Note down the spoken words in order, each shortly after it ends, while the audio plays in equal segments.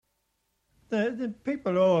The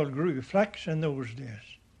people all grew flax in those days.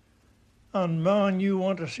 And man, you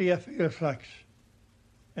want to see a field of flax.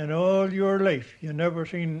 In all your life, you never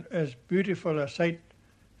seen as beautiful a sight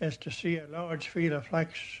as to see a large field of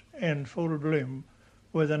flax in full bloom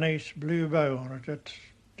with a nice blue bough on it. It's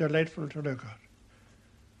delightful to look at.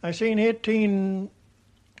 I seen 18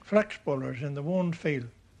 flax pullers in the one field,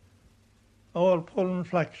 all pulling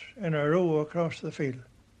flax in a row across the field.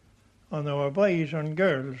 And there were boys and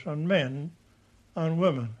girls and men and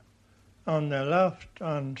women. And they laughed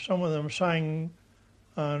and some of them sang,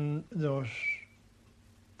 and there was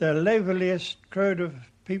the liveliest crowd of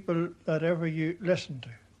people that ever you listened to.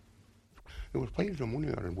 There was plenty of money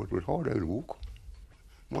on it, but it was hard out of work.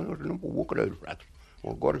 Why was the number working out of flax?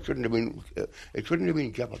 Oh God, it shouldn't have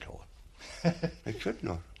been kept at all. It shouldn't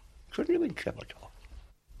have. It shouldn't have been kept at all.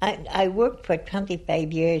 I worked for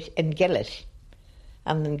 25 years in Gillis,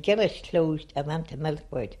 and when Gillis closed, I went to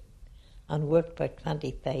Milford and worked for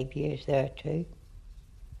 25 years there too.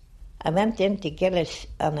 I went into Gillis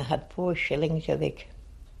and I had 4 shillings a week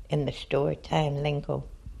in the store, Town Lingo.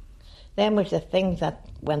 Them was the things that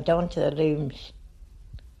went on to the looms.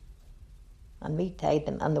 And we tied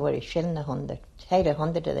them, and they were a shilling 100. Tied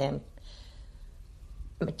 100 of them.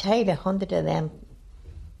 We tied 100 of them,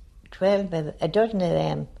 12 of a dozen of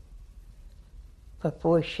them for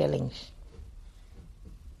 4 shillings.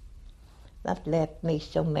 That left me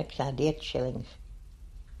some mix at 8 shillings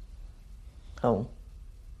home.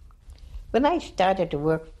 When I started to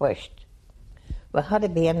work first, we had to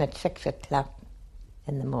be in at 6 o'clock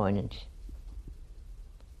in the mornings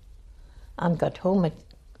and got home at,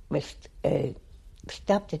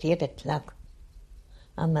 stopped at 8 o'clock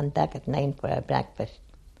and went back at 9 for our breakfast.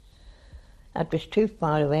 It was too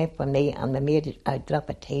far away from me, and we made our drop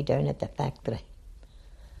of tea down at the factory.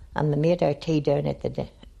 And we made our tea down at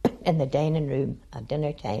in the dining room at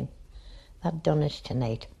dinner time. That done us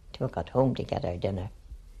tonight till we got home to get our dinner.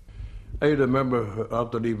 I remember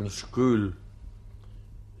after leaving school,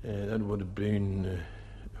 that would have been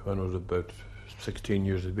when I was about 16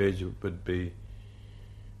 years of age. It would be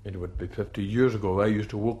 50 years ago. I used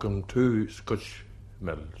to work in 2 Scotch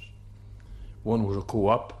mills. One was a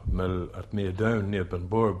co-op mill at Maydown near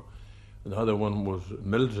Benburb, and the other one was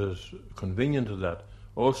Mills's, convenient to that,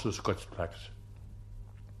 also Scotch flax.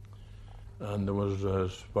 And there was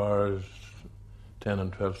as far as 10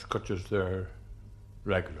 and 12 Scotches there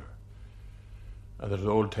regular. And there's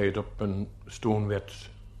all tied up in stone weights.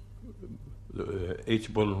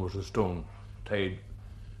 Each bull was a stone tied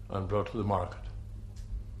and brought to the market.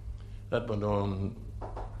 That went on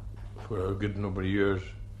for a good number of years.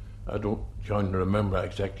 I don't trying to remember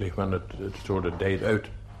exactly when it sort of died out.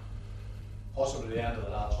 Possibly the end of the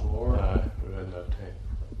last war. Around that time.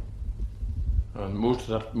 And most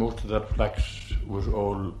of that flax was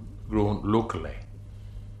all grown locally.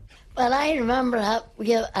 Well, I remember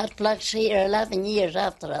we had flax here 11 years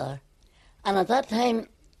after other, and at that time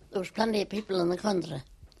there was plenty of people in the country,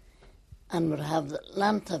 and would have the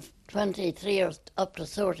length of 23 or up to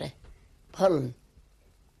 30 pulling.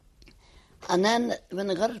 And then when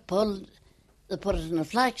they got it pulled, they put it in a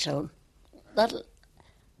flax hole.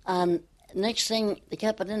 And next thing, they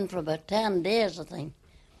kept it in for about 10 days, I think.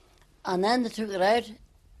 And then they took it out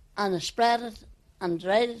and they spread it and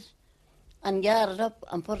dried it and gathered it up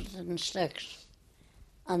and put it in sticks.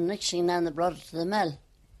 And next thing then they brought it to the mill.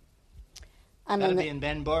 And That'd be in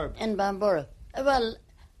Benburb? In Benburb. Well,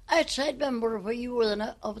 outside Benburb, where you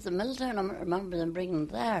were up at the mill town, I remember them bringing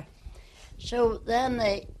it there. So then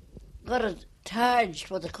they got it targed,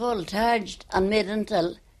 what they call targed, and made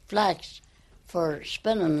into flax for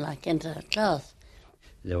spinning, like into a cloth.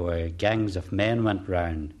 There were gangs of men went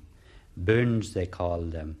round, boons they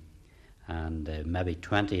called them, and maybe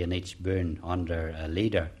 20 in each boon under a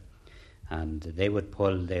leader. And they would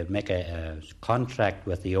make a contract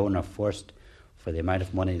with the owner first for the amount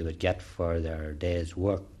of money they would get for their day's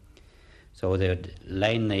work. So they would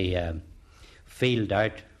line the field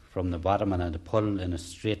out from the bottom and they'd pull in a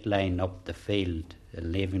straight line up the field,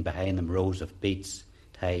 leaving behind them rows of beets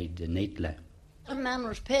tied neatly. That man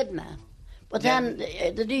was paid man. But then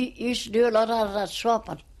they used to do a lot of that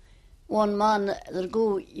swapping. One man,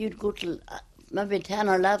 you'd go to maybe 10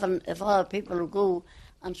 or 11 if other people would go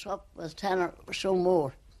and swap with 10 or so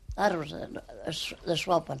more. That was the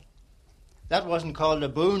swapping. That wasn't called a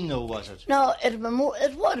boon, though, was it? No, it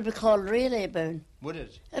would be called really a boon. Would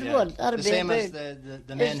it? It would. That'd the be same a boon. as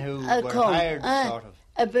the men who were hired, sort of.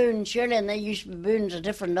 A boon, surely, and there used to be boons of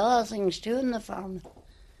different other things too in the farm.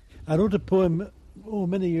 I wrote a poem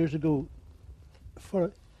many years ago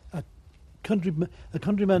for a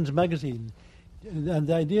countryman's magazine, and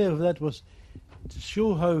the idea of that was to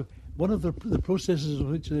show how one of the processes of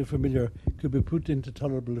which they're familiar could be put into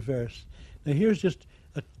tolerable verse. Now here's just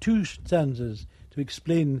 2 stanzas to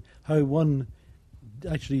explain how one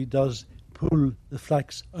actually does pull the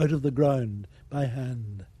flax out of the ground by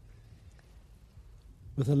hand.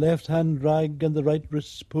 With the left hand drag and the right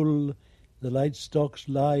wrist pull, the light stalks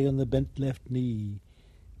lie on the bent left knee,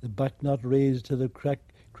 the back not raised to the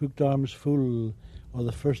crooked arms full, or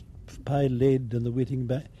the first pile laid on the waiting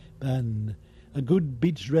band. A good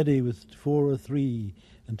beat's ready with 4 or 3,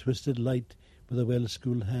 and twisted light with a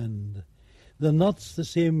well-schooled hand. The knot's the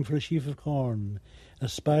same for a sheaf of corn, a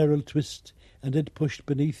spiral twist, and it pushed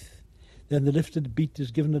beneath. Then the lifted beat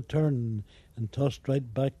is given a turn, and tossed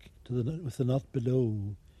right back to with the knot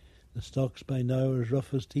below. The stalks by now are as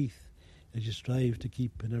rough as teeth, as you strive to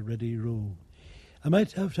keep in a ready row. I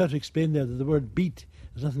might have to explain there that the word beat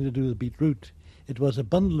has nothing to do with beetroot. It was a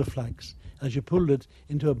bundle of flax, as you pulled it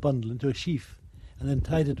into a bundle, into a sheaf, and then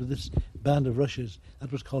tied it with this band of rushes.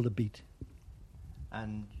 That was called a beat.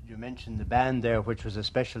 And you mentioned the band there, which was a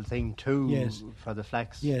special thing too. Yes. For the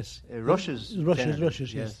flax. Yes. Rushes.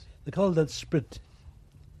 Rushes, yes. They called that sprit.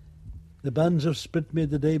 The bands of sprit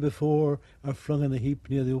made the day before are flung in a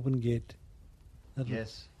heap near the open gate.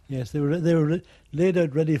 Yes, they were laid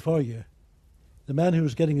out ready for you. The man who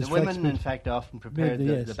was getting his flax... The women, in fact, often prepared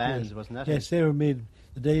the bands, wasn't that? Yes, they were made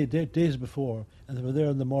the days before, and they were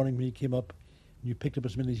there in the morning when you came up, and you picked up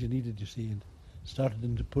as many as you needed, you see, and started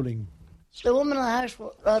into pulling. The women in the house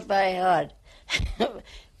wrought very hard.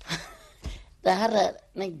 They had to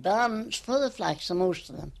make bands for the flax, most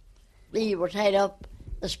of them. They were tied up,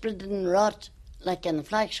 the sprit didn't rot like in the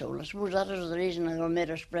flax hole. I suppose that was the reason they were made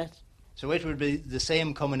of sprit. So it would be the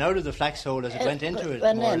same coming out of the flax hole as it went into it,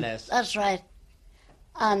 more or less. That's right.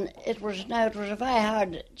 And it was a very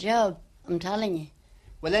hard job, I'm telling you.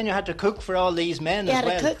 Well, then you had to cook for all these men as well. You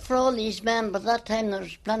had to cook for all these men, but that time there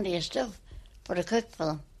was plenty of stuff for to cook for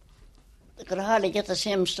them. They could hardly get the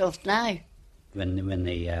same stuff now. When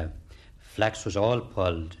the flax was all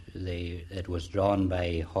pulled, it was drawn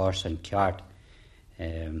by horse and cart.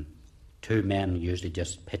 2 men usually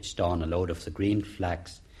just pitched on a load of the green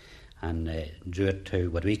flax and drew it to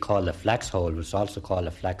what we call the flax hole, which was also called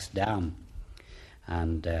a flax dam.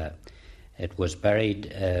 And it was buried.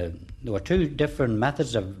 There were 2 different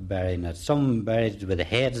methods of burying it. Some buried with the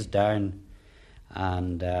heads down,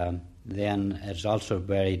 and then it's also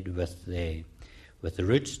buried with the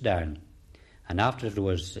roots down. And after it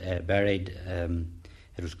was buried,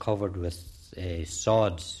 it was covered with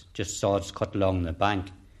sods, just sods cut along the bank.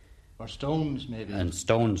 Or stones, maybe. And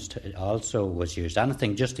stones also was used.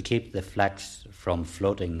 Anything just to keep the flax from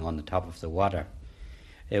floating on the top of the water.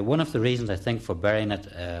 One of the reasons, I think, for burying it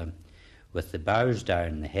with the boughs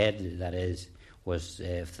down, the head, that is, was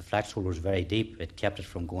if the flax hole was very deep, it kept it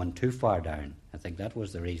from going too far down. I think that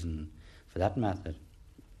was the reason for that method.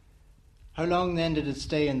 How long then did it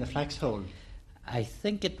stay in the flax hole? I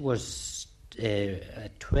think it was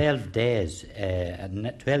 12 days.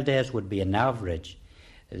 12 days would be an average.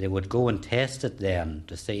 They would go and test it then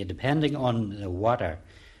to see, depending on the water.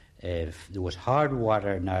 If there was hard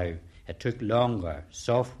water now, it took longer.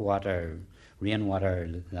 Soft water,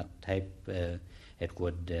 rainwater, that type, it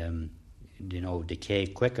would decay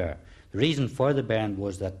quicker. The reason for the burn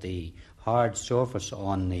was that the hard surface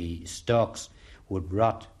on the stalks would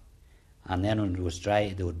rot, and then when it was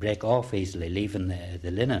dry, they would break off easily, leaving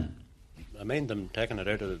the linen. I mind them taking it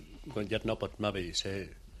out of, getting up at maybe, say,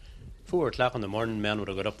 4 o'clock in the morning. Men would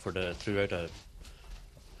have got up threw out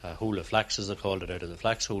a hole of flax, as they called it, out of the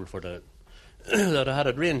flax hole for that they had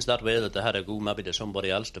it arranged that way that they had to go maybe to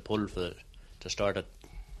somebody else to pull to start at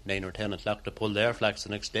 9 or 10 o'clock to pull their flax the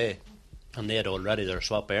next day, and they had already their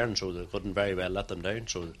swap earned, so they couldn't very well let them down,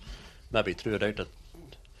 so maybe threw it out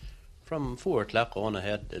from 4 o'clock on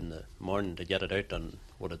ahead in the morning to get it out, and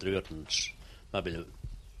would have threw it, and maybe they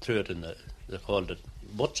threw it in they called it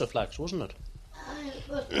butts of flax, wasn't it?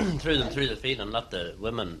 Threw them through the field and let the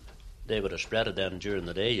women, they would have spread it then during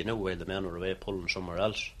the day, while the men were away pulling somewhere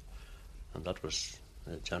else. And that was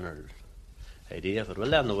the general idea of it. Well,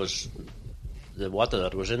 then there was the water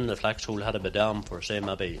that was in the flax hole had to be down for, say,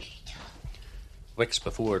 maybe weeks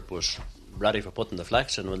before it was ready for putting the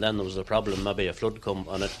flax in. Well, then there was the problem, maybe a flood come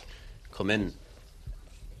in.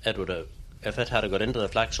 It would have, if it had got into the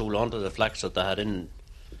flax hole, onto the flax that they had in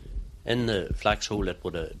the flax hole, it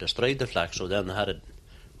would have destroyed the flax. So then they had it.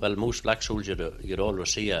 Well, most flax holes you'd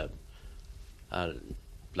always see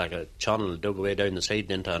like a channel dug away down the side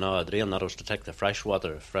into an drain that was to take the fresh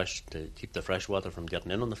water, to keep the fresh water from getting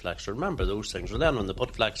in on the flax. So remember those things. Well, then when they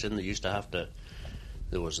put flax in, they used to have to,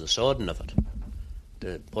 there was the sodding of it.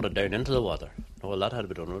 to put it down into the water. Well, that had to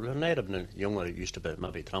be done. Well, when I had been younger, I used to be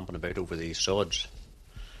maybe tramping about over these sods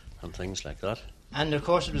and things like that. And of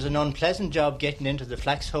course, it was an unpleasant job getting into the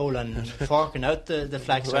flax hole and forking out the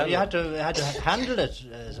flax. Well, so you had to handle it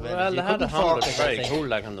as well. Well, you they had to couldn't handle fork it I very think. cool,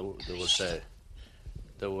 like, and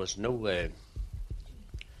there was no there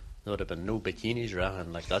would have been no bikinis or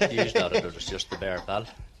anything like that used at it. It was just the bare pal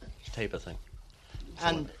type of thing.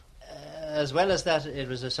 And as well as that, it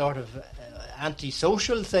was a sort of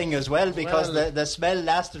antisocial thing as well, because the smell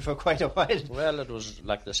lasted for quite a while. Well, it was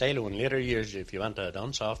like the silo in later years. If you went to a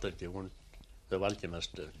dance after it, you weren't the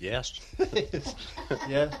welcomest guest.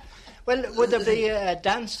 Yeah. Well, would there be a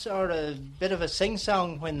dance or a bit of a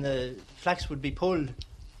sing-song when the flax would be pulled?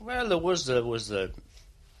 Well, there was the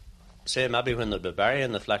say maybe when they'd be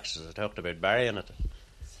burying the flax, as I talked about burying it.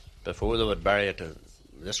 Before they would bury it in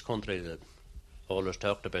this country, they always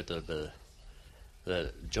talked about the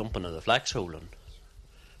jumping of the flax hole.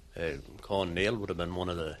 And Con Neil would have been one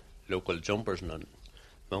of the local jumpers, and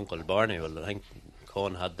my Uncle Barney, well, I think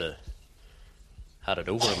Con had it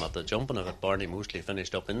over him at the jumping of it. Barney mostly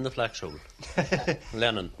finished up in the flax hole.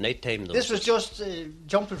 Then at night time, This was just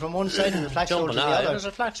jumping from one side of the flax hole to the other. It was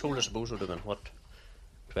a flax hole, I suppose, would have been,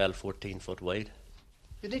 12, 14 foot wide.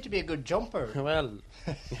 You need to be a good jumper. Well,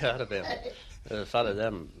 yeah, to be a fella of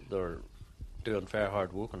them, they're doing fair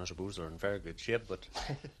hard work, and I suppose they're in fair good shape, but...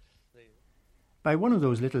 By one of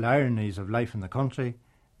those little ironies of life in the country,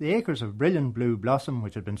 the acres of brilliant blue blossom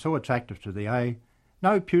which had been so attractive to the eye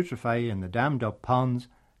now putrefy in the dammed-up ponds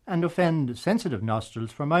and offend sensitive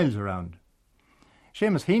nostrils for miles around.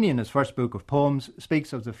 Seamus Heaney, in his first book of poems,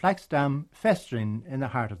 speaks of the flax dam festering in the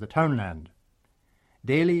heart of the townland.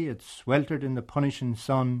 Daily it sweltered in the punishing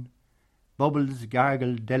sun, bubbles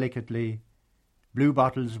gargled delicately, blue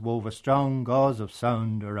bottles wove a strong gauze of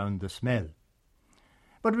sound around the smell.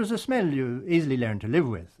 But it was a smell you easily learned to live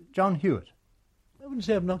with. John Hewitt. I wouldn't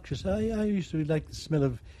say obnoxious. I used to like the smell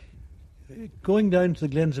of going down to the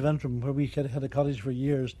Glens of Antrim, where we had a cottage for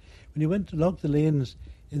years. When you went to log the lanes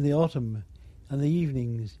in the autumn and the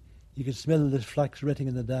evenings, you could smell the flax retting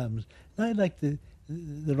in the dams. And I liked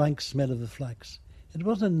the rank smell of the flax. It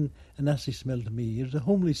wasn't a nasty smell to me. It was a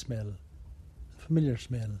homely smell, a familiar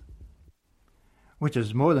smell. Which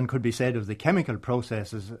is more than could be said of the chemical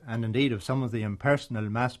processes and indeed of some of the impersonal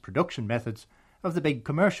mass production methods of the big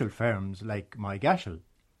commercial firms like Moygashill.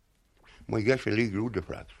 Moygashill, he grew the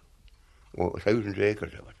flax. 1,000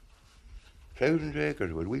 acres of it. 1,000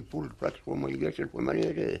 acres of it. We pulled flax from Moygashill for many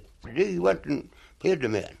a day. They went and paid the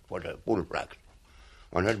man for the pull flax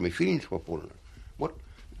and had machines for pulling it. But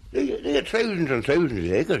they had thousands and thousands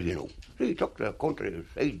of acres, you know. They took the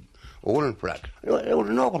countryside owning flax. It was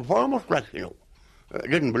an awful farmer's flax, you know. It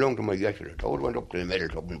didn't belong to Moygashill at all. It went up to the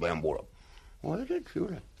metals up in Bamborough. Well, it did,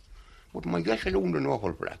 sure. But Moygashill owned an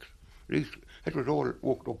awful flax. It was all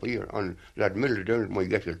worked up here, and that mill down at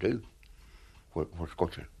Moygashill too, for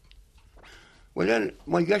scutching. Well, then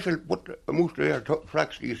Moygashill put most of their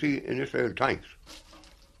flax, you see, in this old tanks,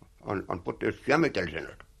 and put these chemicals in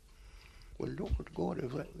it. Well, look at God,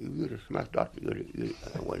 if you'd have smashed that,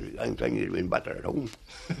 I'm saying you'd have been better at home.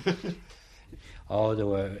 Oh, there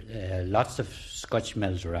were lots of Scotch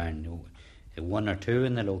mills around, one or two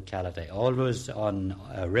in the locality, always on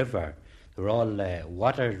a river. They were all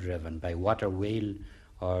water driven by water wheel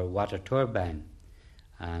or water turbine,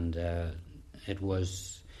 and there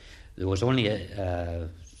was only a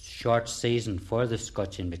short season for the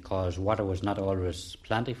scutching because water was not always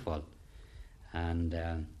plentiful, and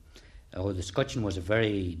the scutching was a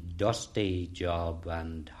very dusty job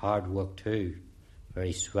and hard work too,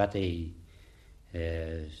 very sweaty,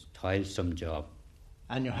 toilsome job.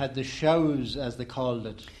 And you had the shows, as they called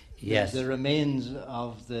it. Yes. The remains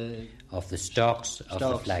of the stalks of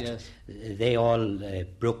the flax. Yes. They all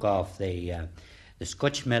broke off. The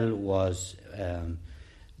scutch mill was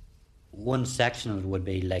one section of it would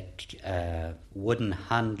be like wooden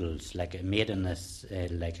handles, like made in this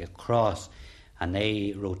like a cross, and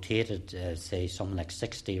they rotated, say, something like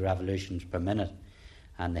 60 revolutions per minute,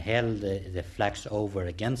 and they held the flax over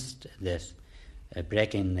against this,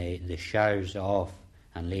 breaking the showers off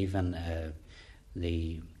and leaving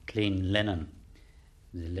the clean linen,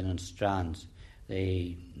 the linen strands.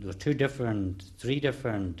 There were three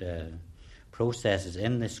different processes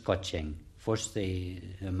in the scutching. First, the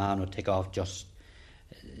man would take off just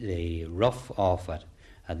the rough off it,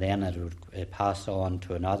 and then it would pass on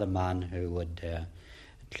to another man who would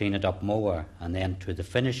clean it up more, and then to the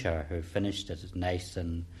finisher who finished it nice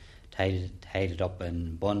and tied it up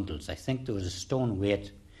in bundles. I think there was a stone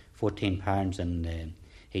weight, 14 pounds in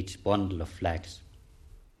each bundle of flax.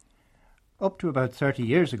 Up to about 30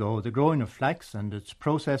 years ago, the growing of flax and its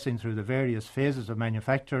processing through the various phases of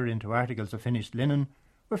manufacture into articles of finished linen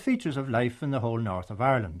were features of life in the whole north of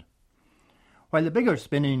Ireland. While the bigger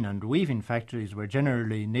spinning and weaving factories were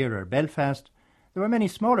generally nearer Belfast, there were many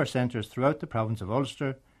smaller centres throughout the province of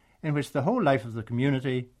Ulster in which the whole life of the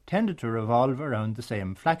community tended to revolve around the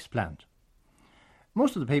same flax plant.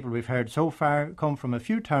 Most of the people we've heard so far come from a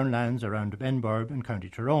few townlands around Benburb in County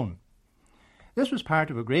Tyrone. This was part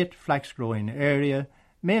of a great flax-growing area,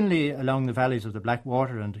 mainly along the valleys of the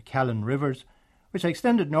Blackwater and Callan rivers, which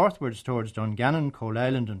extended northwards towards Dungannon, Coal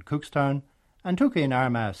Island and Cookstown, and took in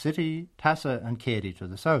Armagh City, Tassa and Cady to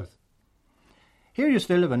the south. Here you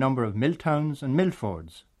still have a number of mill towns and mill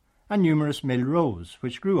fords, and numerous mill rows,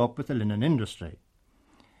 which grew up with the linen industry.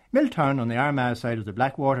 Milltown on the Armagh side of the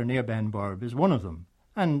Blackwater near Benburb is one of them,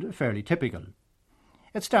 and fairly typical.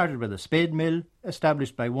 It started with a spade mill,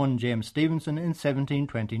 established by one James Stevenson in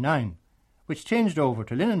 1729, which changed over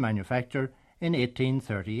to linen manufacture in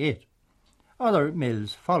 1838. Other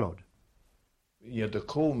mills followed. You had the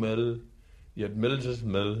coal mill, you had Mills's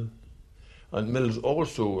mill, and mills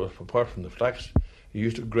also, apart from the flax, you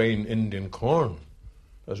used to grind Indian corn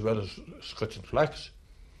as well as Scotch and flax.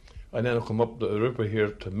 And then I come up the river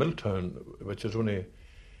here to Milltown, which is only,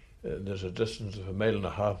 there's a distance of 1.5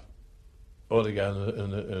 miles altogether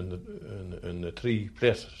in the three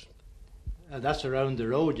places. That's around the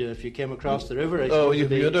road. If you came across the river, you've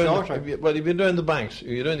been down the banks,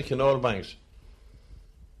 you're down the canal banks.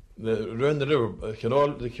 Around the river,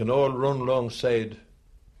 the canal run alongside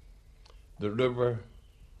the river,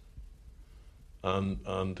 and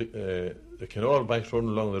the canal banks run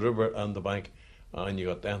along the river and the bank, and you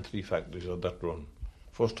got them three factories on that run.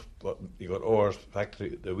 First, you got Orr's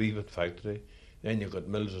factory, the Weaving factory, then you got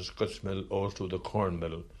Mills's Scotch mill, also the corn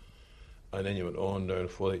mill, and then you went on down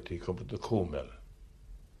before they come to the coal mill,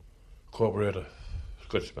 Corporative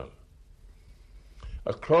Scotch mill.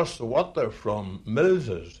 Across the water from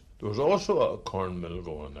Mills's, there was also a corn mill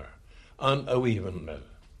going there, and a weaving mill,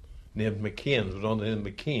 named McCain's, was on the name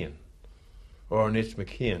McCain, or H.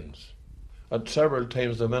 McCain's. And several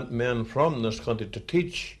times they went men from this country to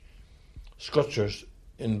teach Scotchers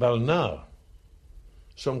in Ballina.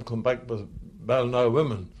 Some come back with Ballina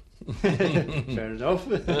women. Fair enough.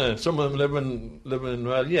 Some of them living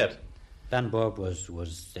well yet. Benburb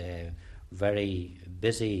was very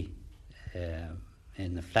busy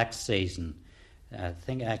in the flax season. I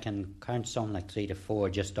think I can count something like 3 to 4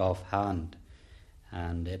 just offhand.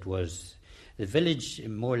 And it was, the village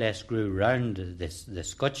more or less grew round the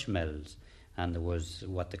Scotch mills, and there was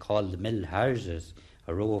what they called the mill houses,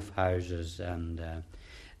 a row of houses, and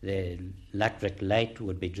the electric light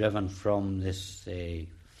would be driven from this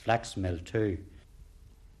flax mill too.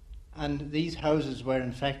 And these houses were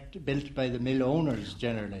in fact built by the mill owners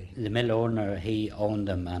generally? The mill owner, he owned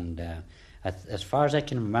them, and as far as I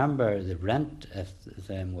can remember, the rent of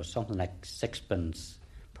them was something like 6p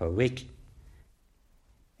per week.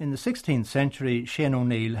 In the 16th century, Shane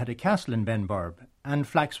O'Neill had a castle in Benburb, and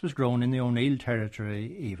flax was grown in the O'Neill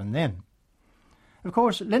territory even then. Of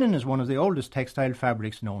course, linen is one of the oldest textile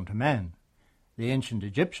fabrics known to man. The ancient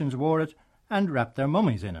Egyptians wore it and wrapped their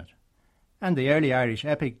mummies in it. And the early Irish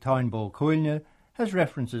epic Táin Bó Cúailnge has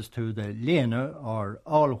references to the léana, or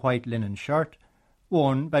all-white linen shirt,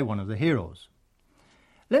 worn by one of the heroes.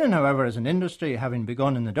 Linen, however, as an industry, having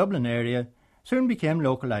begun in the Dublin area, soon became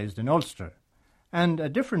localised in Ulster, and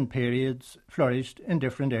at different periods flourished in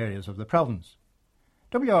different areas of the province.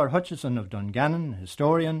 W.R. Hutchison of Dungannon,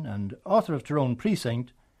 historian and author of Tyrone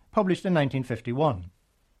Precinct, published in 1951.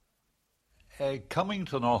 Coming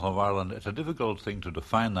to the north of Ireland, it's a difficult thing to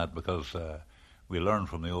define that, because we learn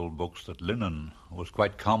from the old books that linen was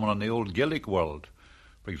quite common in the old Gaelic world.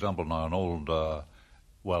 For example, now an old, not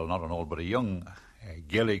an old, but a young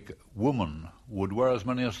Gaelic woman would wear as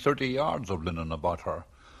many as 30 yards of linen about her.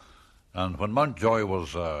 And when Mountjoy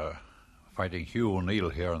was fighting Hugh O'Neill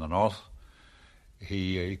here in the north,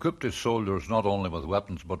 he equipped his soldiers not only with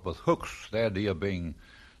weapons but with hooks, the idea being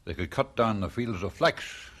they could cut down the fields of flax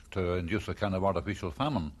to induce a kind of artificial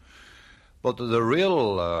famine. But the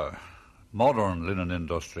real modern linen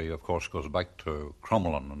industry, of course, goes back to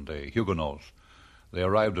Cromwell and the Huguenots. They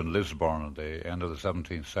arrived in Lisburn at the end of the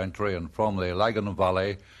 17th century, and from the Lagan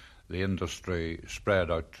Valley, the industry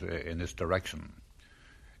spread out in this direction.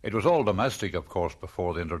 It was all domestic, of course,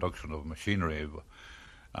 before the introduction of machinery.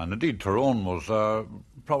 And indeed, Tyrone was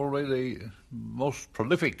probably the most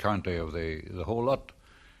prolific county of the whole lot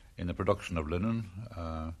in the production of linen.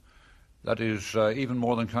 That is even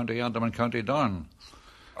more than County Antrim and County Down.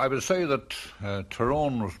 I would say that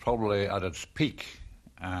Tyrone was probably at its peak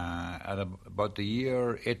at about the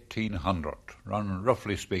year 1800.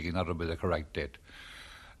 Roughly speaking, that would be the correct date.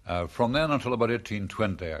 From then until about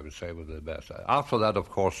 1820, I would say, was the best. After that, of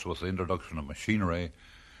course, with the introduction of machinery,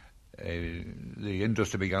 the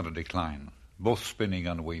industry began to decline, both spinning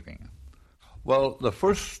and weaving. Well, the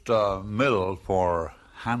first mill for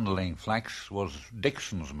handling flax was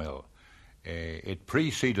Dixon's mill. It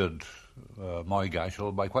preceded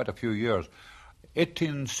Moyghashel by quite a few years.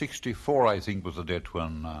 1864, I think, was the date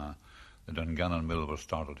when the Dungannon mill was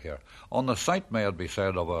started here. On the site, may it be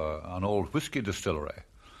said, of an old whisky distillery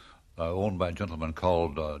owned by a gentleman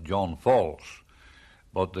called John Falls.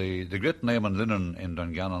 But the great name in linen in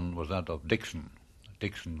Dungannon was that of Dixon.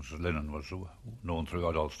 Dixon's linen was known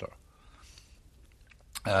throughout Ulster.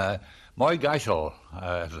 Moyghashel,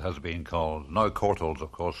 as it has been called, now Courtaulds,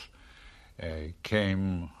 of course,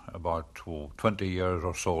 came about 20 years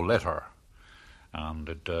or so later, and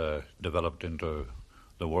it developed into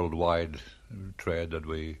the worldwide trade that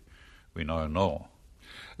we now know.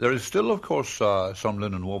 There is still, of course, some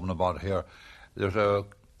linen woven about here. There's a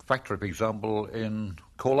factory, for example, in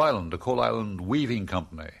Coal Island, the Coal Island Weaving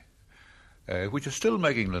Company, which is still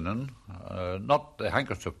making linen, not the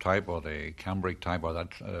handkerchief type or the cambric type or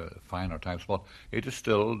that finer types, but it is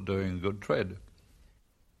still doing good trade.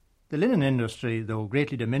 The linen industry, though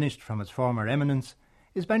greatly diminished from its former eminence,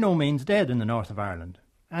 is by no means dead in the north of Ireland,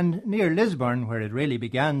 and near Lisburn, where it really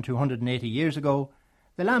began 280 years ago,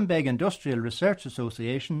 the Lambeg Industrial Research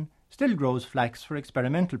Association still grows flax for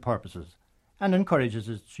experimental purposes and encourages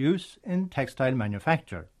its use in textile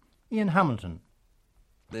manufacture. Ian Hamilton.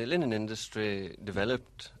 The linen industry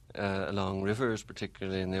developed along rivers,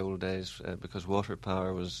 particularly in the old days, because water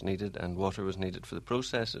power was needed and water was needed for the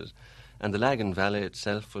processes. And the Lagan Valley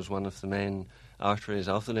itself was one of the main arteries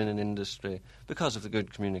of the linen industry because of the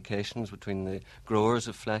good communications between the growers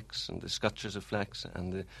of flax and the scotchers of flax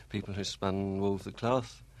and the people who spun and wove the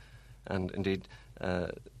cloth. And indeed,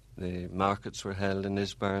 the markets were held in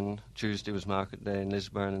Lisburn. Tuesday was market day in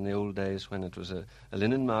Lisburn in the old days when it was a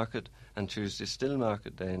linen market, and Tuesday still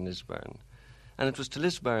market day in Lisburn. And it was to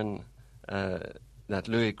Lisburn that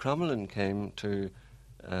Louis Crommelin came to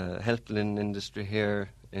help the linen industry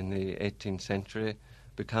here in the 18th century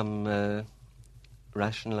become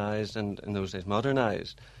rationalised and, in those days,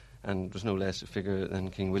 modernised. And it was no less a figure than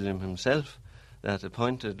King William himself that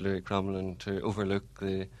appointed Louis Crommelin to overlook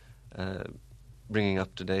the bringing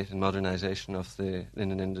up to date and modernisation of the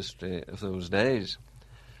linen industry of those days.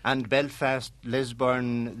 And Belfast,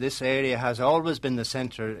 Lisburn, this area has always been the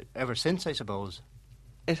centre ever since, I suppose.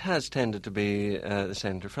 It has tended to be the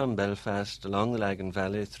centre from Belfast along the Lagan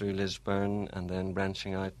Valley through Lisburn and then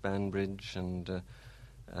branching out Banbridge and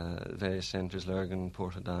various centres, Lurgan,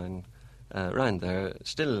 Portadown, round there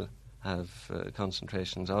still have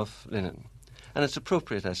concentrations of linen. And it's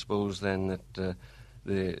appropriate, I suppose, then that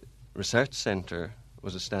the research centre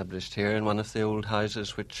was established here in one of the old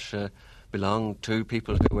houses which belonged to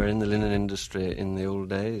people who were in the linen industry in the old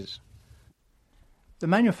days. The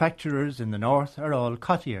manufacturers in the north are all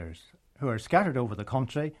cottiers, who are scattered over the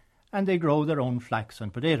country, and they grow their own flax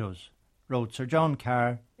and potatoes, wrote Sir John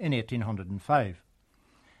Carr in 1805.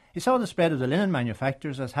 He saw the spread of the linen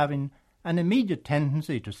manufactures as having an immediate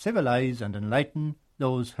tendency to civilise and enlighten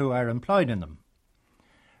those who are employed in them.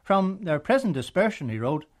 From their present dispersion, he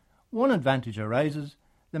wrote, one advantage arises: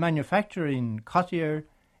 the manufacturing cottier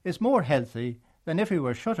is more healthy than if he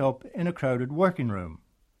were shut up in a crowded working room.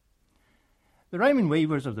 The rhyming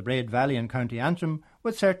weavers of the Braid Valley in County Antrim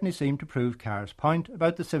would certainly seem to prove Carr's point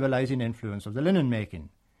about the civilising influence of the linen making.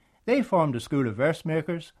 They formed a school of verse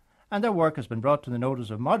makers, and their work has been brought to the notice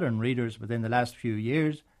of modern readers within the last few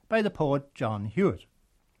years by the poet John Hewitt.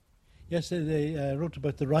 Yes, they wrote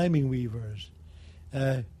about the rhyming weavers.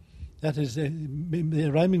 That is,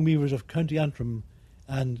 the rhyming weavers of County Antrim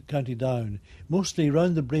and County Down, mostly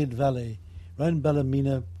round the Braid Valley, round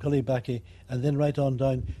Ballymena, Cullybackey, and then right on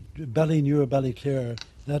down to Ballynewer, Ballyclare,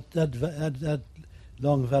 that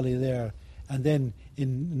long valley there, and then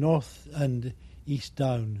in North and East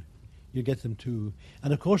Down, you get them too.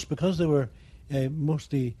 And of course, because they were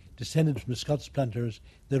mostly descended from the Scots planters,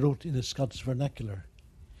 they wrote in the Scots vernacular.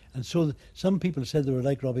 And so some people said they were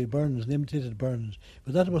like Robbie Burns and imitated Burns,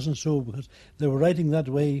 but that wasn't so because they were writing that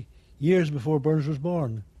way years before Burns was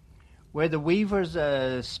born. Were the weavers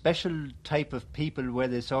a special type of people? Were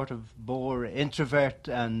they sort of more introvert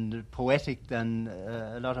and poetic than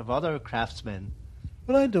a lot of other craftsmen?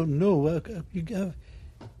 Well, I don't know.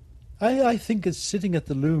 I think it's sitting at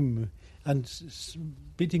the loom and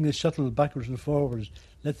beating the shuttle backwards and forwards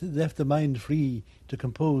left the mind free to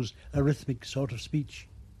compose a rhythmic sort of speech.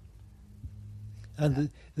 And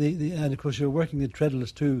and of course you're working the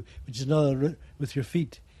treadles too, which is another with your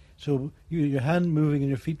feet. So your hand moving and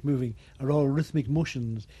your feet moving are all rhythmic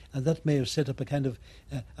motions, and that may have set up a kind of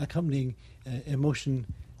accompanying emotion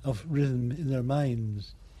of rhythm in their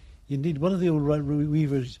minds. Indeed, one of the old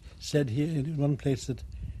weavers said here in one place that,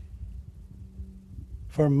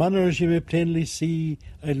 "For manners you may plainly see,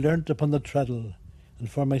 I learnt upon the treadle,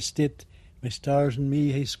 and for my state, my stars and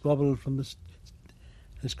me, I squabbled from the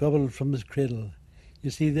cradle." You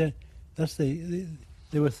see, they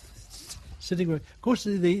were sitting where. Of course,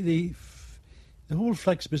 the whole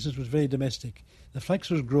flax business was very domestic. The flax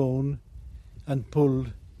was grown and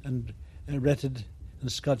pulled and retted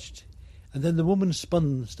and scotched, and then the woman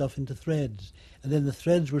spun stuff into threads, and then the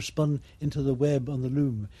threads were spun into the web on the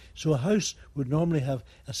loom. So a house would normally have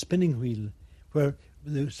a spinning wheel where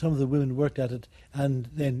some of the women worked at it, and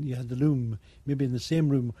then you had the loom, maybe in the same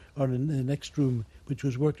room or in the next room, which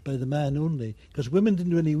was worked by the man only, because women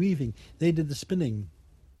didn't do any weaving, they did the spinning.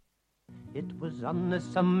 It was on a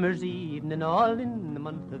summer's evening, all in the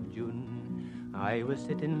month of June. I was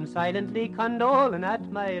sitting silently condoling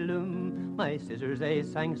at my loom. My scissors they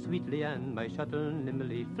sang sweetly and my shuttle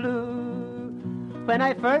nimbly flew, when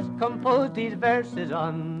I first composed these verses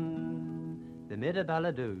on the Midday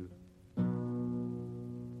Balladoo.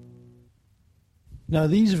 Now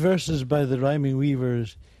these verses by the rhyming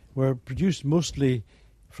weavers were produced mostly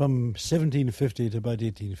from 1750 to about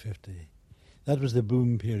 1850. That was the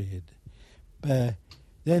boom period.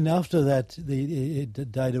 Then after that,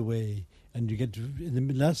 it died away, and you get, in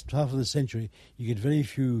the last half of the century, you get very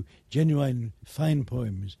few genuine fine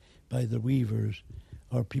poems by the weavers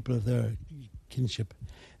or people of their kinship.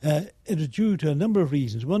 It was due to a number of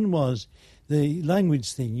reasons. One was the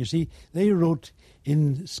language thing. You see, they wrote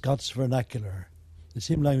in Scots vernacular, the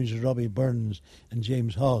same language as Robbie Burns and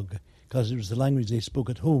James Hogg, because it was the language they spoke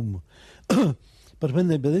at home. But when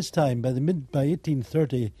by this time, by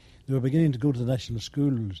 1830, they were beginning to go to the national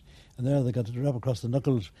schools, and there they got to rub across the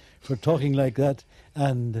knuckles for talking like that,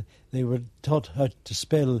 and they were taught how to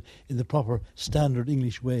spell in the proper standard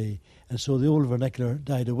English way, and so the old vernacular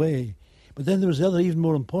died away. But then there was the other even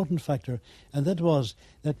more important factor, and that was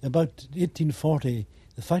that about 1840,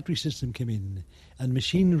 the factory system came in, and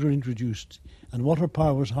machines were introduced, and water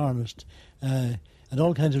power was harnessed, and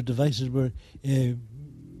all kinds of devices were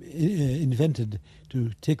invented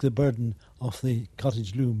to take the burden off the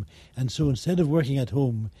cottage loom. And so instead of working at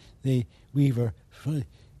home, the weaver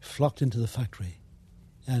flocked into the factory,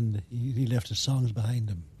 and he left his songs behind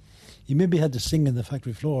him. He maybe had to sing in the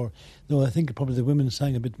factory floor, though I think probably the women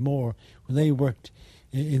sang a bit more when they worked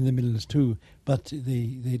in the mills too. But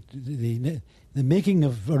the making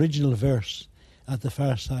of original verse at the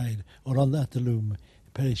far side or at the loom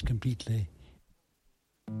perished completely.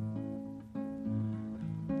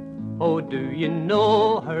 Oh, do you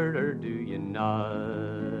know her or do you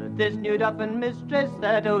not? This new Dublin mistress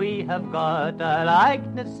that we have got, a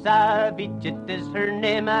likeness savage, it is her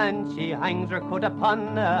name, and she hangs her coat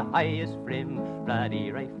upon the highest frame.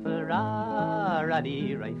 Raddy rifle ra,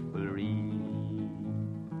 raddy rifle ree.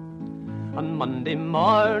 On Monday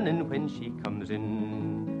morning when she comes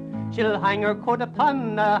in, she'll hang her coat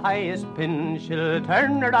upon the highest pin. She'll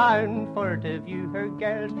turn around for to view her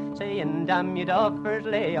girls, saying, "Damn you duffers,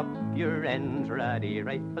 lay up your ends, raddy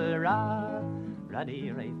rifle ra,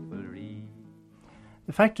 raddy rifle ree."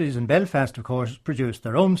 The factories in Belfast, of course, produced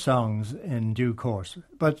their own songs in due course,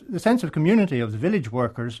 but the sense of community of the village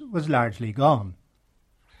workers was largely gone.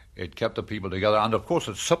 It kept the people together, and of course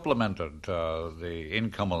it supplemented the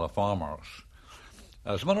income of the farmers.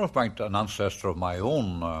 As a matter of fact, an ancestor of my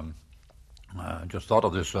own, just thought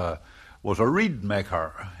of this, was a reed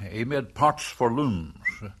maker. He made parts for looms.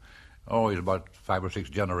 He's about 5 or 6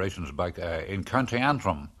 generations back in County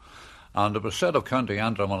Antrim. And it was said of County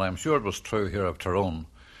Antrim, and I'm sure it was true here of Tyrone,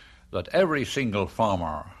 that every single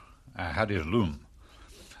farmer had his loom,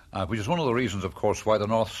 which is one of the reasons, of course, why the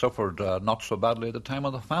North suffered not so badly at the time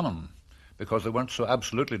of the famine, because they weren't so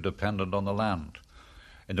absolutely dependent on the land.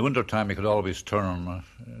 In the winter time, you could always turn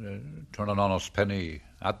an honest penny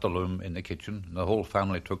at the loom in the kitchen, and the whole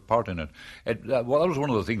family took part in it. That was one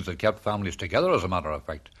of the things that kept families together, as a matter of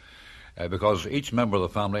fact, because each member of the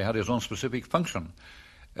family had his own specific function.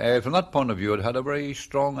 From that point of view, it had a very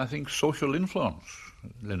strong, I think, social influence,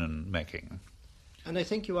 linen making. And I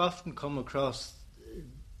think you often come across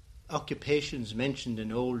occupations mentioned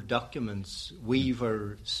in old documents: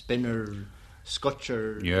 weaver, spinner,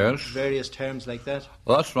 scutcher, yes, various terms like that.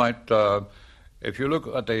 Well, that's right. If you look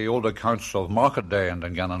at the old accounts of Market Day in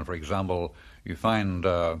Dungannon, for example, you find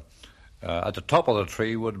at the top of the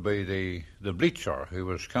tree would be the bleacher who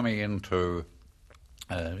was coming in to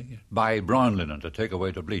buy brown linen to take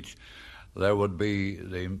away to bleach. There would be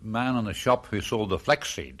the man in the shop who sold the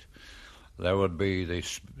flaxseed. There would be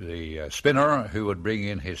the spinner who would bring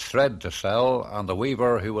in his thread to sell, and the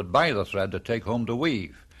weaver who would buy the thread to take home to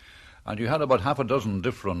weave. And you had about half a dozen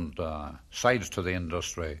different sides to the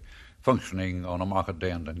industry functioning on a market day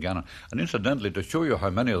in Dungannon. And incidentally, to show you how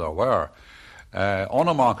many there were, on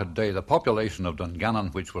a market day, the population of Dungannon,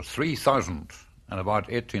 which was 3,000 in about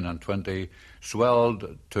 1820,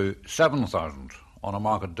 swelled to 7,000 on a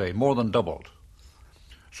market day, more than doubled.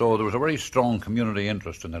 So there was a very strong community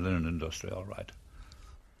interest in the linen industry, all right.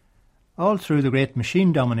 All through the great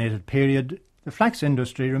machine-dominated period, the flax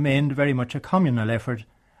industry remained very much a communal effort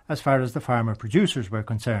as far as the farmer producers were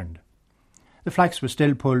concerned. The flax was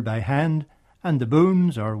still pulled by hand, and the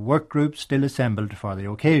booms or work groups still assembled for the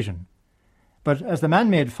occasion. But as the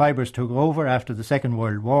man-made fibres took over after the Second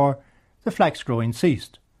World War, the flax growing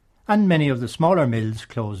ceased, and many of the smaller mills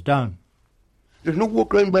closed down. There's no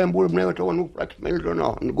work around Bamborough now at all, no flax mills or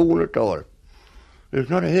nothing going at all. There's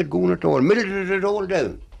not a head going at all. Mills is all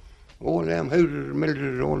down. All them houses and mills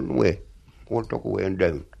is all away. All took away and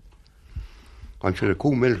down. And so the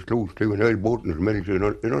coal mills closed too, and oil boatings mills, you're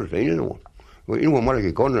not seeing anyone. Well, you know what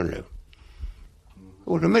Malachi Conlon lived?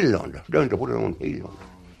 There was a mill on there, down to put it on field on there.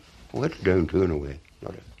 Well, it's down too in a way.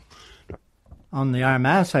 On the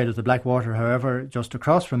Armagh side of the Blackwater, however, just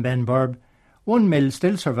across from Benburb, one mill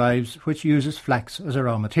still survives which uses flax as a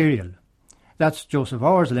raw material. That's Joseph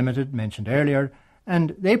Orr's Limited, mentioned earlier,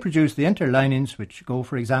 and they produce the interlinings which go,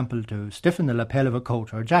 for example, to stiffen the lapel of a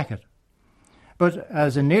coat or jacket. But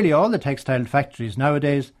as in nearly all the textile factories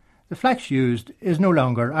nowadays, the flax used is no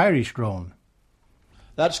longer Irish grown.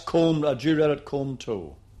 That's combed, a Duretted comb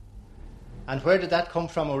tow. And where did that come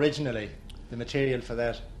from originally, the material for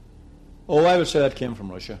that? Oh, I would say that came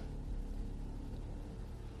from Russia.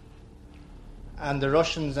 And the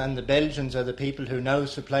Russians and the Belgians are the people who now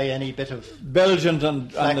supply any bit of Belgians and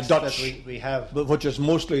the Dutch that we have, which is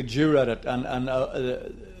mostly Duretted, and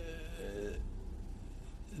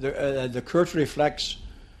the Courtrai flax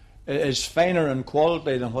is finer in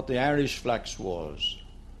quality than what the Irish flax was.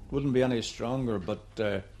 It wouldn't be any stronger, but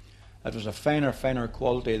it was a finer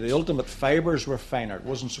quality. The ultimate fibres were finer. It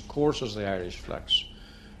wasn't so coarse as the Irish flax.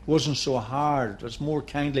 It wasn't so hard. It was more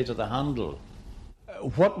kindly to the handle.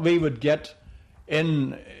 What we would get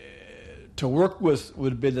in to work with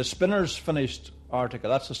would be the spinner's finished article.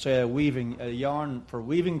 That's to say, a yarn for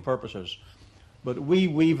weaving purposes. But we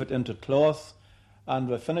weave it into cloth, and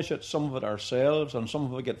we finish it, some of it ourselves, and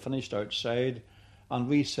some of it get finished outside, and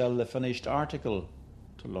we sell the finished article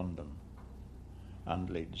to London and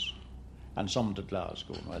Leeds, and some to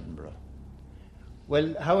Glasgow and Edinburgh.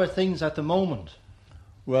 Well, how are things at the moment?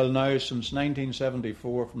 Well, now, since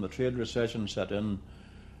 1974, from the trade recession set in,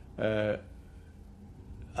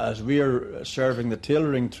 as we are serving the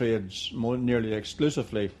tailoring trades nearly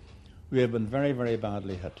exclusively, we have been very, very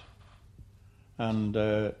badly hit. And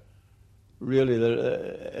really,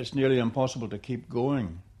 it's nearly impossible to keep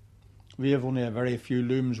going. We have only a very few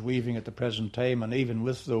looms weaving at the present time, and even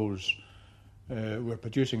with those, we're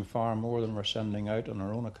producing far more than we're sending out on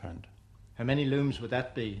our own account. How many looms would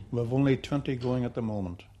that be? We've only 20 going at the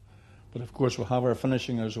moment. But of course, we'll have our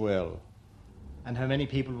finishing as well. And how many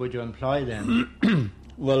people would you employ then?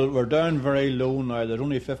 Well, we're down very low now. There's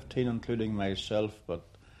only 15, including myself, but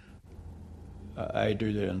I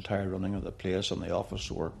do the entire running of the place and the office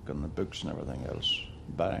work and the books and everything else,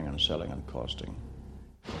 buying and selling and costing.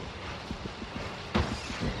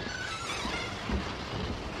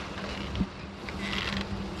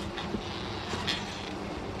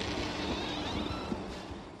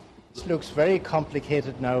 This looks very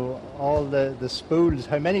complicated now, all the spools.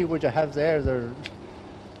 How many would you have there?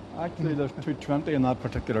 Actually, there's 220 in that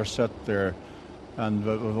particular set there, and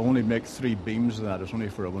we've only make 3 beams of that. It's only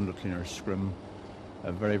for a window cleaner scrim.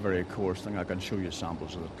 A very, very coarse thing. I can show you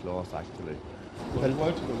samples of the cloth, actually. We'll go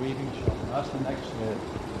out to the weaving shop. That's the next slide.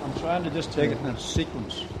 I'm trying to just take it in a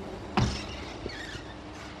sequence.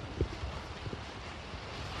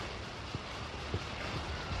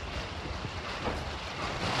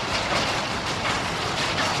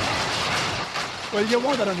 Well, you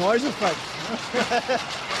wanted a noise effect.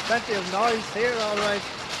 Plenty of noise here, all right.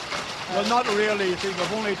 Well, not really. You see,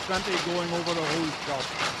 we've only 20 going over the whole shop.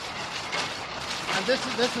 And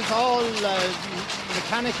this is all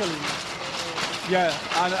mechanical. Yeah,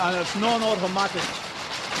 and it's non-automatic.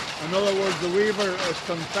 In other words, the weaver is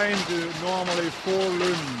confined to normally 4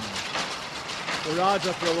 looms. Whereas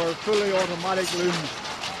if there were fully automatic looms,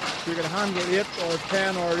 you could handle 8 or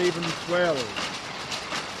 10 or even 12.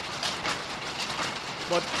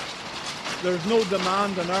 But there's no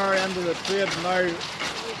demand on our end of the trade now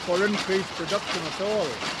for increased production at all,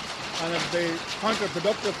 and it'd be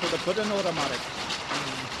counterproductive for the put-in automatic.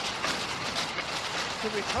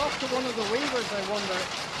 Could we talk to one of the weavers, I wonder?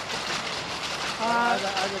 Are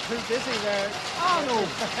they too busy there? Oh, no.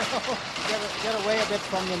 Get away a bit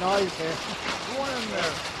from the noise there. Go on in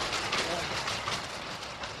there.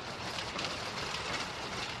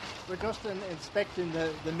 We're just inspecting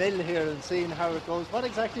the mill here and seeing how it goes. What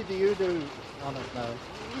exactly do you do on it now?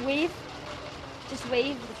 Weave. Just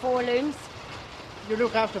weave the 4 looms. You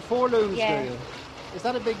look after 4 looms, Yeah. do you? Is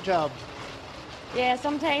that a big job? Yeah,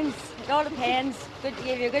 sometimes. It all depends. You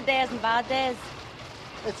have your good days and bad days.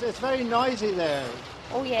 It's very noisy there.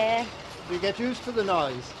 Oh, yeah. Do you get used to the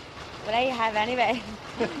noise? Well, I have anyway.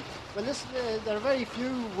 Well, listen, there are very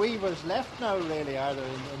few weavers left now, really, are there,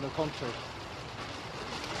 in the country?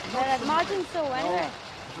 I'd imagine so, anyway.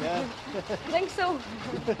 Oh, yeah. I think so.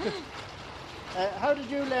 How did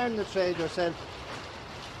you learn the trade yourself?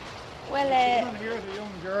 Well, Here's a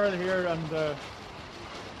young girl here, and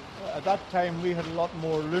at that time we had a lot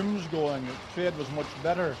more looms going. The trade was much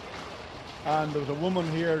better. And there was a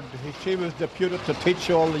woman here, she was deputed to teach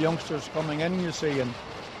all the youngsters coming in, you see, and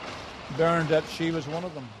Bernadette, she was one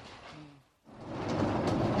of them.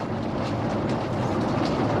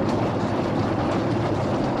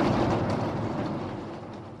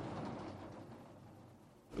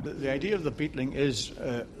 The idea of the beetling is,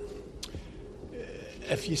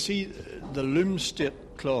 if you see the loom state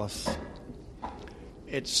cloth,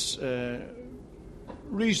 it's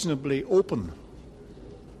reasonably open.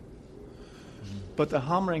 But the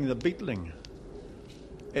hammering, the beetling,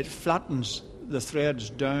 it flattens the threads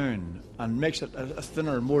down and makes it a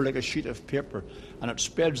thinner, more like a sheet of paper, and it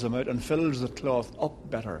spreads them out and fills the cloth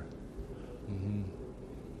up better. Mm-hmm.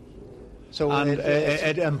 So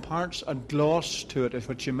it imparts a gloss to it,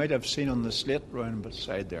 which you might have seen on the slate round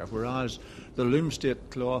beside there, whereas the loom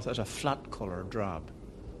state cloth is a flat colour drab.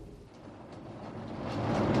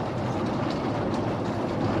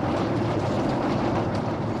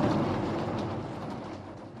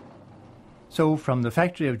 So, from the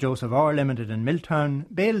factory of Joseph Orr Limited in Milltown,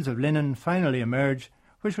 bales of linen finally emerge,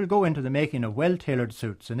 which will go into the making of well-tailored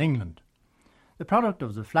suits in England. The product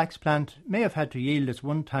of the flax plant may have had to yield its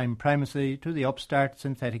one-time primacy to the upstart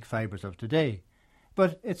synthetic fibres of today,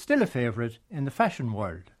 but it's still a favourite in the fashion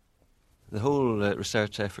world. The whole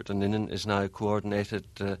research effort on linen is now a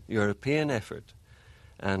coordinated European effort,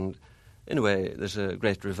 and in a way, there's a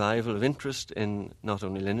great revival of interest in not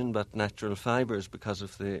only linen but natural fibres because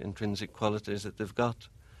of the intrinsic qualities that they've got.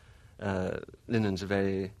 Linen's a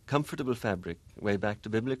very comfortable fabric. Way back to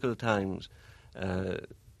biblical times,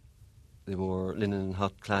 they wore linen in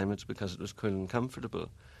hot climates because it was cool and comfortable.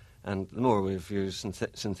 And the more we've used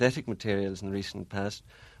synthetic materials in the recent past,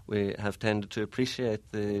 we have tended to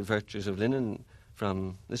appreciate the virtues of linen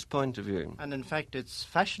from this point of view. And in fact, it's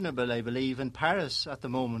fashionable, I believe, in Paris at the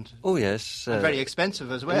moment. Oh, yes. And very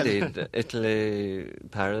expensive as well. Indeed. Italy,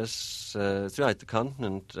 Paris, throughout the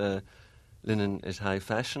continent, linen is high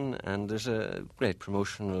fashion, and there's a great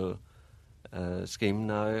promotional scheme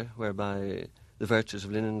now whereby the virtues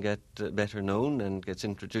of linen get better known and gets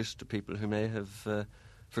introduced to people who may have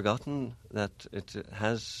forgotten that it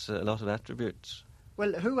has a lot of attributes.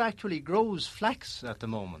 Well, who actually grows flax at the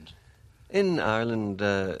moment? In Ireland,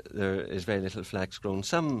 there is very little flax grown,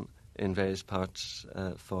 some in various parts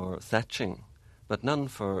for thatching, but none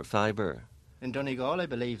for fibre. In Donegal, I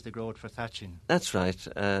believe they grow it for thatching. That's right.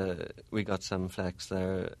 We got some flax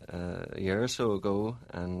there a year or so ago,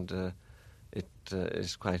 and it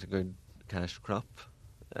is quite a good cash crop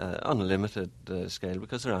on a limited scale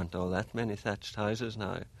because there aren't all that many thatched houses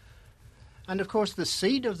now. And of course, the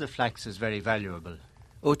seed of the flax is very valuable.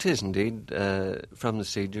 Oh, it is indeed. From the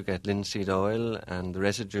seed you get linseed oil, and the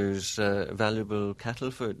residues valuable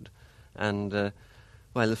cattle food. And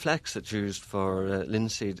while the flax that's used for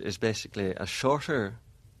linseed is basically a shorter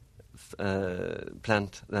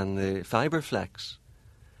plant than the fibre flax,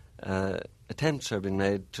 attempts are being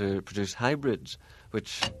made to produce hybrids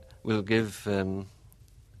which will give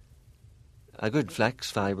a good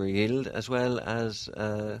flax fibre yield as well as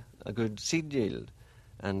a good seed yield.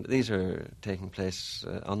 And these are taking place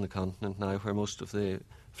on the continent now where most of the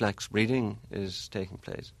flax breeding is taking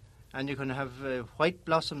place. And you can have white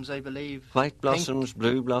blossoms, I believe. White blossoms,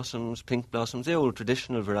 blue blossoms, pink blossoms, the old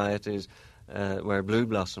traditional varieties were blue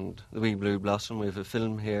blossomed. The wee blue blossom, we have a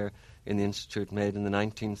film here in the Institute made in the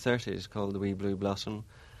 1930s called The Wee Blue Blossom.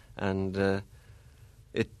 And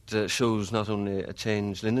it shows not only a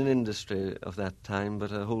changed linen industry of that time,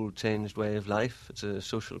 but a whole changed way of life. It's a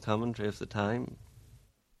social commentary of the time.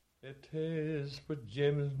 It is for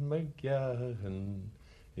James McGahan,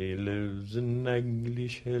 he lives in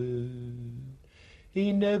English Hill.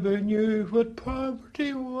 He never knew what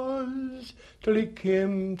poverty was till he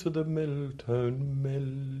came to the Milltown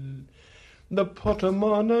Mill. They put him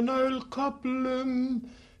on an old coupling,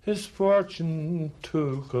 his fortune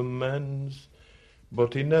took amends,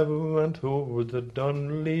 but he never went over the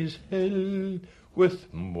Donnelly's Hill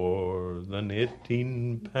with more than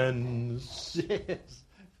 18 pence. Yes.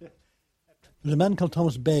 There's a man called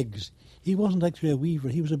Thomas Beggs. He wasn't actually a weaver,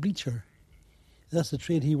 he was a bleacher. That's the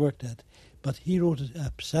trade he worked at. But he wrote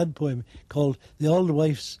a sad poem called The Auld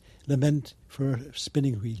Wife's Lament for a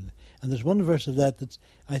Spinning Wheel. And there's one verse of that that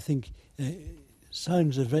I think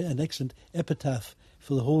sounds an excellent epitaph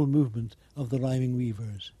for the whole movement of the rhyming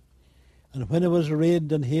weavers. And when I was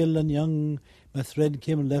arrayed and hale and young, my thread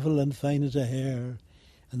came level and fine as a hair,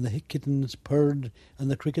 and the kittens purred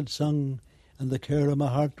and the cricket sung, and the care of my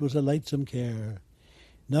heart was a lightsome care.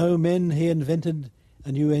 Now men hae invented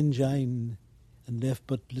a new engine, and left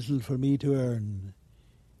but little for me to earn,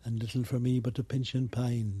 and little for me but to pinch and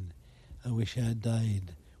pine. I wish I had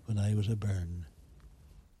died when I was a bairn.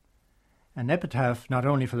 An epitaph not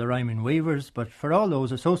only for the rhyming weavers, but for all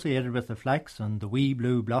those associated with the flax and the wee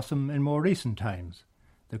blue blossom in more recent times.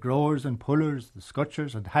 The growers and pullers, the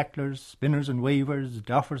scutchers and hacklers, spinners and weavers,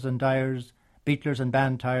 doffers and dyers, beatlers and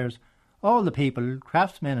bandtyres, all the people,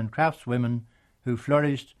 craftsmen and craftswomen, who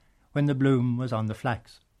flourished when the bloom was on the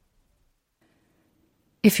flax.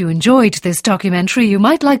 If you enjoyed this documentary, you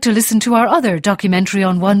might like to listen to our other Documentary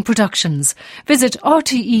on One productions. Visit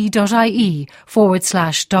rte.ie/Doc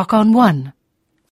on One.